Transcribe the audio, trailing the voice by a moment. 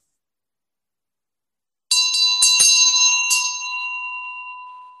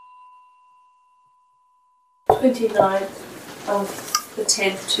29th of the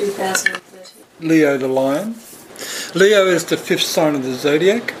 10th, 2013. Leo the Lion. Leo is the fifth sign of the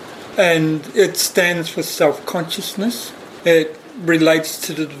zodiac, and it stands for self-consciousness. It relates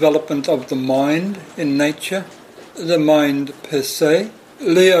to the development of the mind in nature, the mind per se.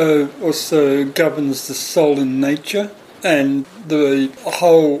 Leo also governs the soul in nature and the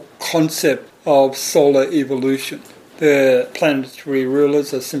whole concept of solar evolution. The planetary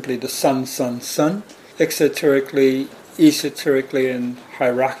rulers are simply the sun, sun, sun, exoterically, esoterically and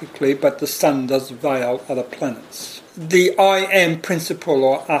hierarchically, but the sun does veil other planets. The I am principle,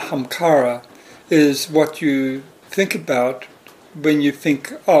 or ahamkara, is what you think about when you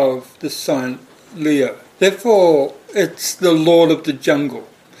think of the sign Leo. Therefore, it's the lord of the jungle.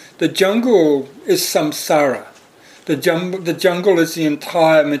 The jungle is samsara. The jungle is the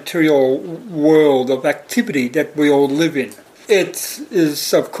entire material world of activity that we all live in. It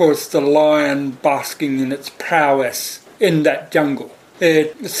is, of course, the lion basking in its prowess in that jungle.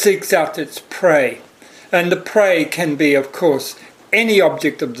 It seeks out its prey. And the prey can be, of course, any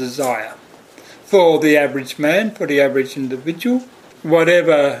object of desire. For the average man, for the average individual,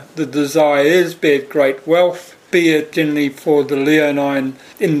 whatever the desire is, be it great wealth, be it generally for the leonine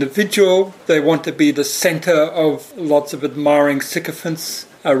individual, they want to be the centre of lots of admiring sycophants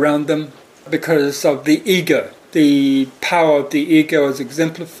around them because of the ego. The power of the ego is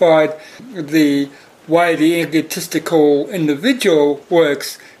exemplified. The way the egotistical individual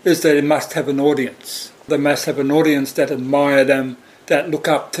works is that it must have an audience. They must have an audience that admire them, that look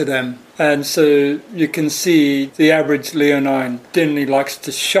up to them. And so you can see the average leonine generally likes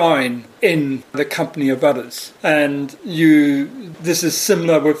to shine in the company of others. And this is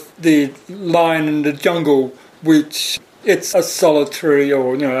similar with the lion in the jungle, which it's a solitary,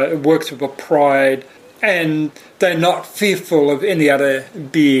 or it works with a pride, and they're not fearful of any other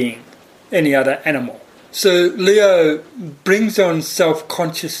being, any other animal. So Leo brings on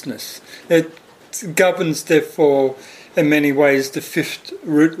self-consciousness. It governs, therefore, in many ways, the fifth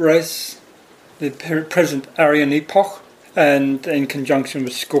root race, the present Aryan epoch, and in conjunction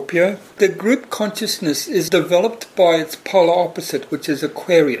with Scorpio. The group consciousness is developed by its polar opposite, which is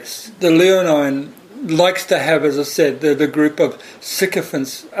Aquarius. The leonine likes to have, as I said, the group of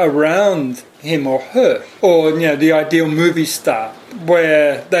sycophants around him or her, or the ideal movie star,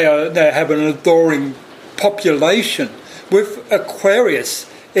 where they have an adoring population. With Aquarius,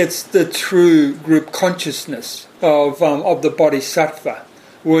 it's the true group consciousness of the bodhisattva,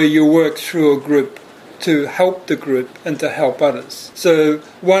 where you work through a group to help the group and to help others. So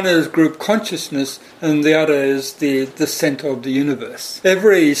one is group consciousness and the other is the center of the universe.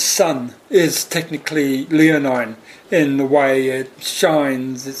 Every sun is technically leonine in the way it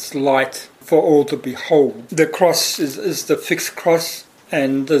shines its light for all to behold. The cross is the fixed cross,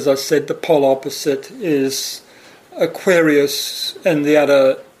 and as I said, the polar opposite is Aquarius, and the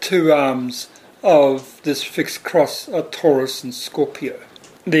other two arms of this fixed cross are Taurus and Scorpio.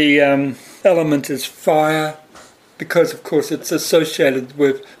 The element is fire, because of course it's associated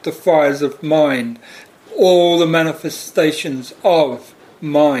with the fires of mind, all the manifestations of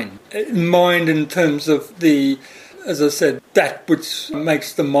mind. Mind in terms of as I said, that which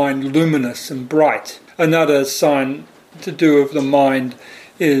makes the mind luminous and bright. Another sign to do with the mind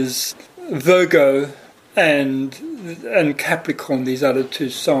is Virgo and Capricorn, these other two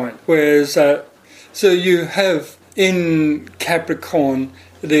signs. Whereas, so you have in Capricorn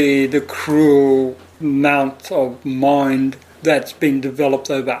the cruel amount of mind that's been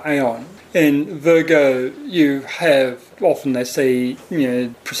developed over aeon. In Virgo, you have, often they say,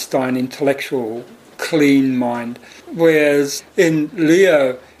 pristine intellectual, clean mind. Whereas in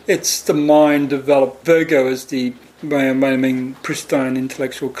Leo, it's the mind developed. Virgo is the pristine,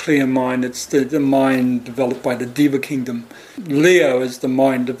 intellectual, clear mind. It's the mind developed by the Deva kingdom. Leo is the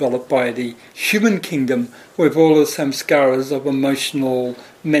mind developed by the human kingdom, with all the samskaras of emotional,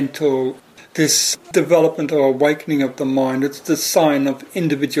 mental, this development or awakening of the mind. It's the sign of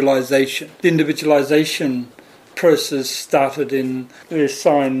individualization. The individualization process started in the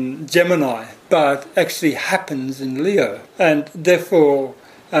sign Gemini, but actually happens in Leo. And therefore,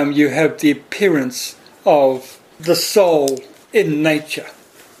 you have the appearance of the soul in nature.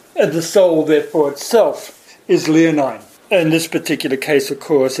 And the soul, therefore, itself is leonine. In this particular case, of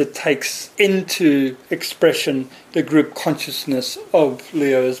course, it takes into expression the group consciousness of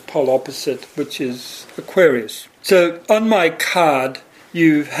Leo's polar opposite, which is Aquarius. So on my card,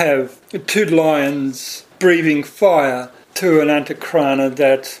 you have two lions breathing fire to an antakrana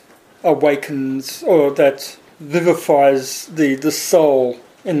that awakens or that vivifies the soul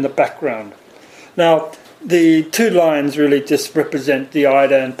in the background. Now, the two lines really just represent the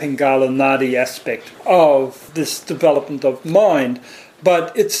Ida and Pingala Nadi aspect of this development of mind,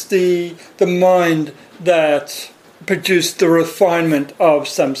 but it's the mind that produced the refinement of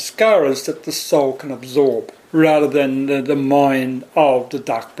samskaras that the soul can absorb, rather than the mind of the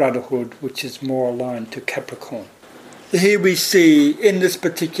Dark Brotherhood, which is more aligned to Capricorn. Here we see in this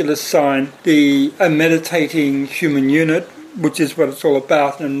particular sign a meditating human unit, which is what it's all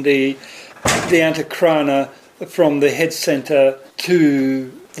about, and the antakrana from the head center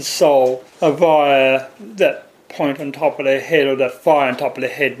to the soul via that point on top of their head, or that fire on top of their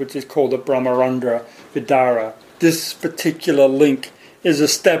head, which is called the Brahmarandra Vidara. This particular link is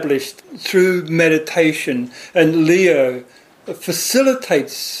established through meditation, and Leo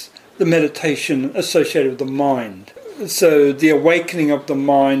facilitates the meditation associated with the mind. So the awakening of the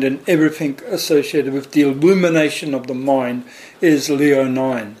mind and everything associated with the illumination of the mind is Leo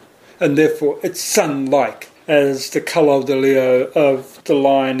 9. And therefore it's sun-like, as the colour of the Leo of the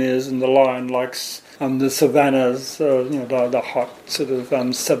lion is, and the lion likes the savannas, the hot sort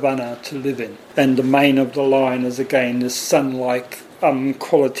of savanna to live in. And the mane of the lion is again this sun-like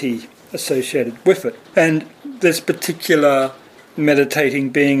quality associated with it. And this particular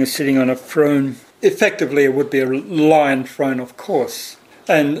meditating being is sitting on a throne. Effectively, it would be a lion throne, of course.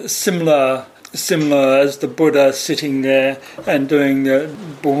 And similar as the Buddha sitting there and doing the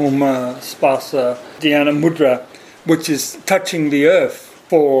Bhuma Spasa Dhyana Mudra, which is touching the earth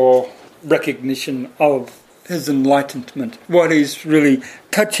for recognition of his enlightenment. What he's really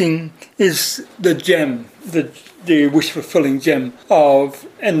touching is the gem, the wish-fulfilling gem of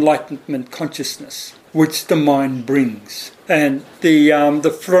enlightenment consciousness, which the mind brings. And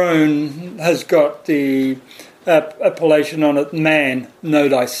the throne has got the appellation on it, man, know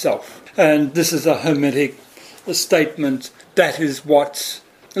thyself. And this is a Hermetic statement. That is what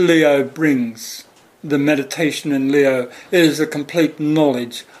Leo brings. The meditation in Leo is a complete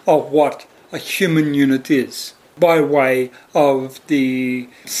knowledge of what a human unit is, by way of the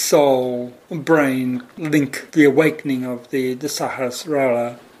soul-brain link, the awakening of the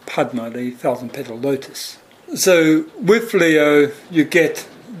Sahasrara Padma, the thousand-petal lotus. So with Leo, you get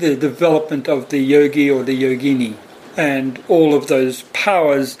the development of the yogi or the yogini, and all of those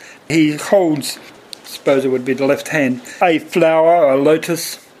powers. He holds, I suppose it would be the left hand, a flower, a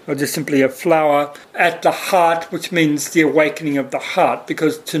lotus, or just simply a flower at the heart, which means the awakening of the heart,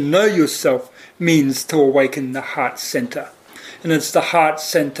 because to know yourself means to awaken the heart center. And it's the heart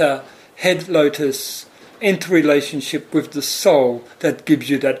center, head lotus, interrelationship with the soul that gives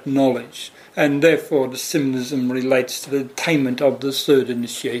you that knowledge. And therefore the symbolism relates to the attainment of the third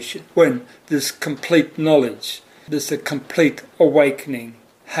initiation, when this complete knowledge, this complete awakening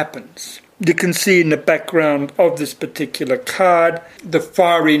happens. You can see in the background of this particular card the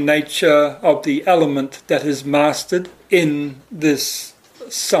fiery nature of the element that is mastered in this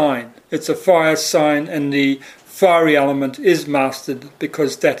sign. It's a fire sign, and the fiery element is mastered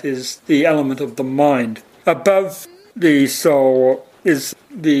because that is the element of the mind. Above the soul is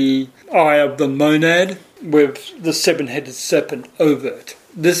the eye of the monad with the seven-headed serpent over it.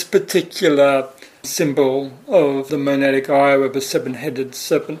 This particular symbol of the monadic eye with a seven-headed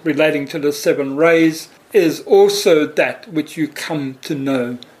serpent relating to the seven rays is also that which you come to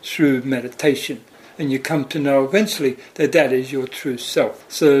know through meditation. And you come to know eventually that that is your true self.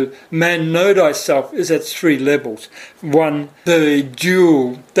 So man, know thyself is at three levels. One, the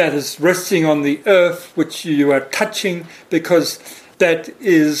jewel that is resting on the earth, which you are touching, because that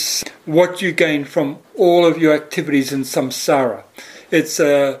is what you gain from all of your activities in samsara. It's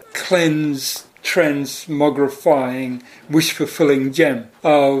a cleansed, transmogrifying, wish-fulfilling gem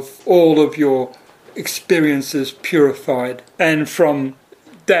of all of your experiences purified. And from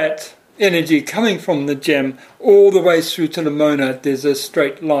that energy coming from the gem all the way through to the monad, there's a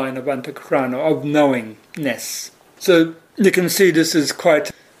straight line of antakrana, of knowingness. So you can see this is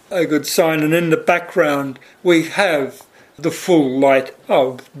quite a good sign. And in the background we have the full light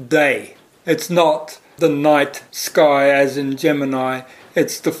of day. It's not the night sky as in Gemini.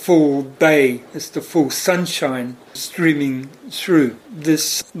 It's the full day. It's the full sunshine streaming through.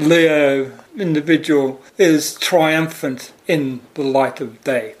 This Leo individual is triumphant in the light of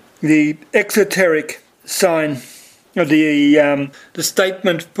day. The exoteric sign, the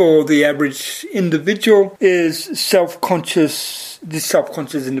statement for the average individual is the self-conscious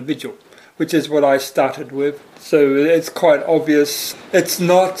individual, which is what I started with. So it's quite obvious. It's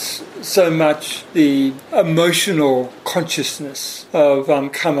not so much the emotional consciousness of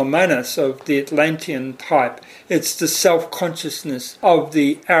Kama Manas, of the Atlantean type. It's the self-consciousness of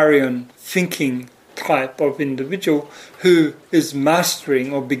the Aryan thinking type of individual who is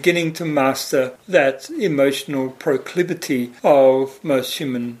mastering or beginning to master that emotional proclivity of most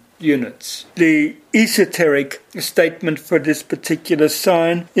human units. The esoteric statement for this particular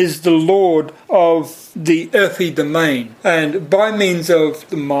sign is the Lord of the earthy domain, and by means of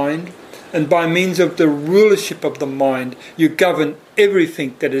the mind and by means of the rulership of the mind, you govern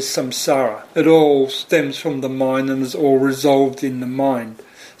everything that is samsara. It all stems from the mind and is all resolved in the mind.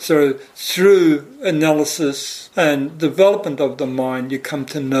 So through analysis and development of the mind, you come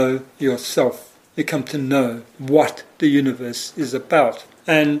to know yourself. You come to know what the universe is about.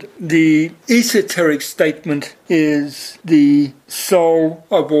 And the esoteric statement is the soul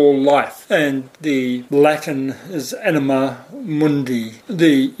of all life. And the Latin is anima mundi,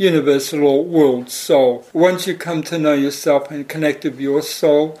 the universal or world soul. Once you come to know yourself and connect with your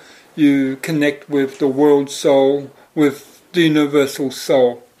soul, you connect with the world soul, with the universal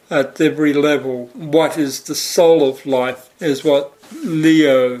soul. At every level, what is the soul of life is what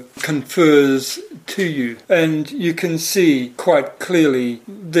Leo confers to you. And you can see quite clearly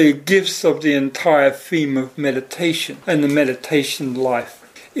the gifts of the entire theme of meditation. And the meditation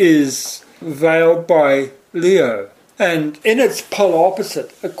life is veiled by Leo. And in its polar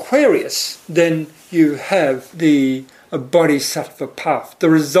opposite, Aquarius, then you have the bodhisattva path, the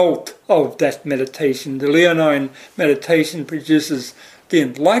result of that meditation. The Leonine meditation produces the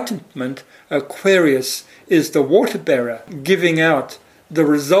enlightenment. Aquarius is the water bearer, giving out the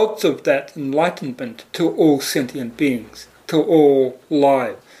results of that enlightenment to all sentient beings, to all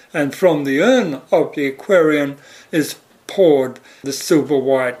life. And from the urn of the Aquarian is poured the silver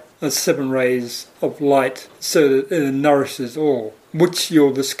white, the 7 rays of light, so that it nourishes all, which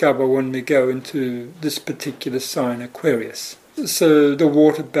you'll discover when we go into this particular sign, Aquarius. So the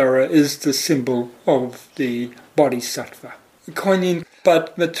water bearer is the symbol of the bodhisattva.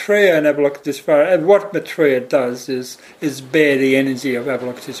 But Maitreya and Avalokitesvara, and what Maitreya does is bear the energy of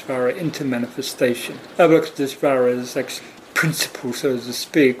Avalokitesvara into manifestation. Avalokitesvara is actually principle, so to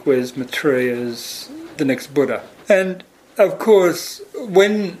speak, whereas Maitreya is the next Buddha. And of course,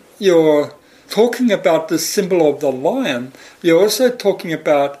 when you're talking about the symbol of the lion, you're also talking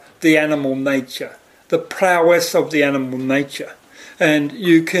about the animal nature, the prowess of the animal nature. And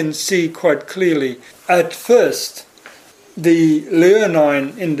you can see quite clearly, at first, the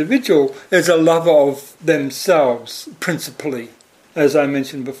Leonine individual is a lover of themselves, principally, as I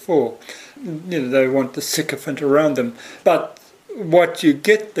mentioned before. They want the sycophant around them. But what you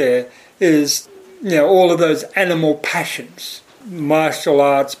get there is, all of those animal passions, martial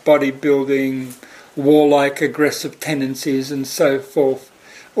arts, bodybuilding, warlike, aggressive tendencies, and so forth.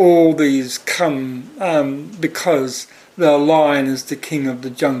 All these come because the lion is the king of the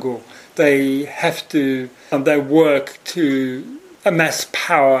jungle. They have to, they work to amass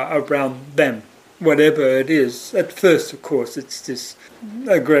power around them, whatever it is. At first, of course, it's this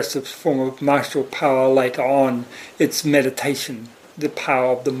aggressive form of martial power. Later on, it's meditation, the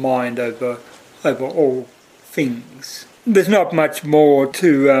power of the mind over all things. There's not much more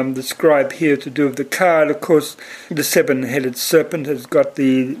to describe here to do with the card. Of course, the 7-headed serpent has got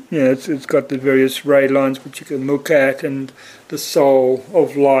the, it's got the various ray lines which you can look at, and the soul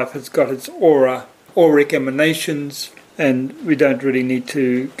of life has got its auric emanations, and we don't really need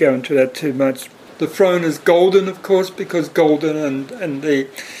to go into that too much. The throne is golden, of course, because golden and the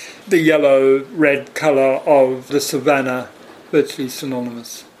yellow-red colour of the savannah, virtually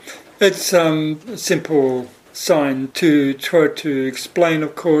synonymous. It's a simple sign to try to explain,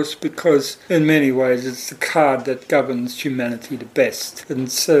 of course, because in many ways it's the card that governs humanity the best. And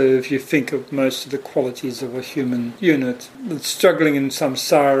so if you think of most of the qualities of a human unit, that's struggling in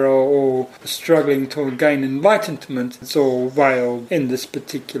samsara or struggling to gain enlightenment, it's all veiled in this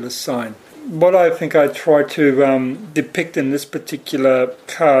particular sign. What I think I tried to depict in this particular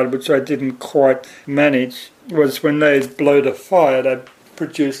card, which I didn't quite manage, was when they blow the fire, they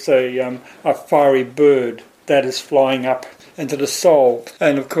produce a fiery bird that is flying up into the soul.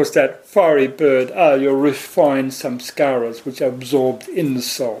 And of course that fiery bird are your refined samskaras, which are absorbed in the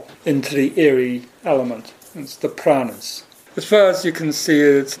soul, into the airy element. It's the pranas. As far as you can see,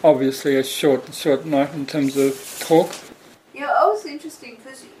 it's obviously a short night in terms of talk. Yeah, I was interesting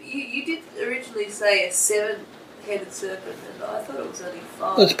because you did originally say a 7-headed serpent, and I thought it was only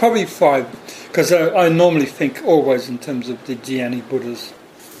 5. It's probably 5, because I normally think always in terms of the Dhyani Buddhas.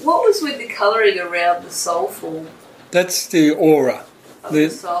 What was with the colouring around the soulful? That's the aura. The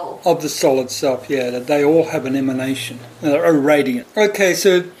soul. Of the soul itself, yeah. That they all have an emanation, a radiant. Okay,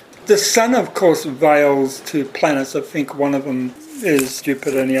 so the sun, of course, veils 2 planets. I think one of them is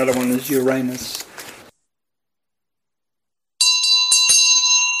Jupiter and the other one is Uranus.